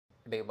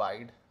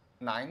divide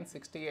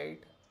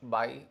 968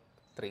 by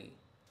 3.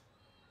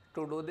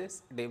 To do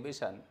this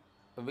division,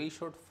 we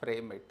should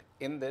frame it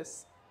in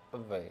this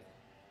way.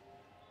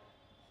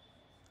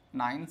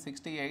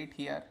 968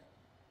 here,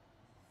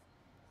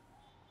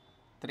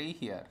 3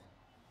 here.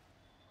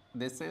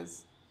 This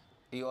is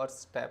your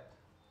step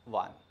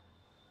 1.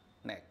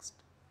 Next,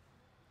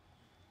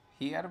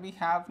 here we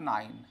have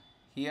 9,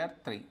 here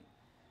 3.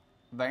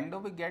 When do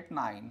we get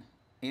 9?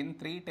 In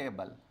 3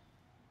 table,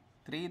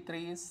 3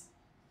 3s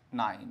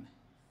 9.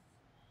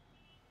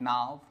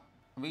 Now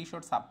we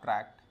should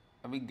subtract,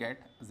 we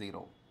get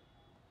 0.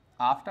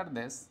 After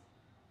this,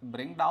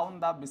 bring down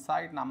the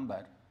beside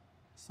number,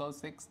 so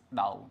 6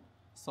 down,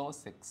 so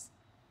 6.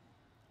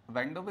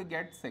 When do we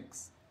get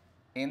 6?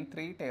 In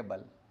 3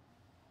 table,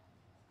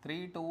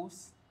 3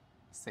 2s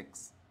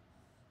 6.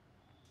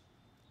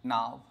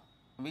 Now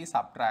we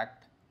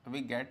subtract,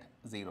 we get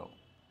 0.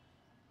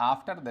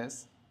 After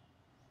this,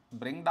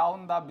 bring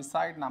down the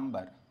beside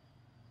number,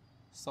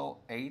 so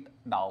 8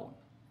 down,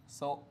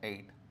 so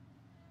 8.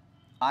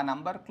 A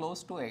number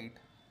close to 8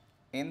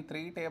 in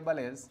 3 table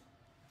is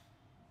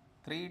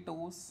 3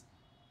 2s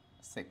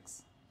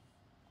 6.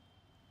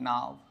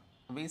 Now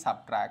we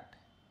subtract,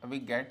 we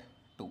get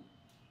 2.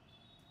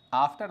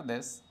 After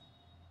this,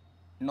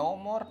 no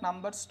more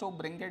numbers to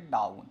bring it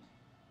down,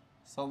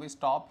 so we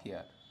stop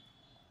here.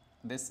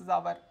 This is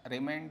our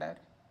remainder,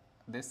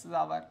 this is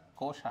our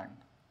quotient.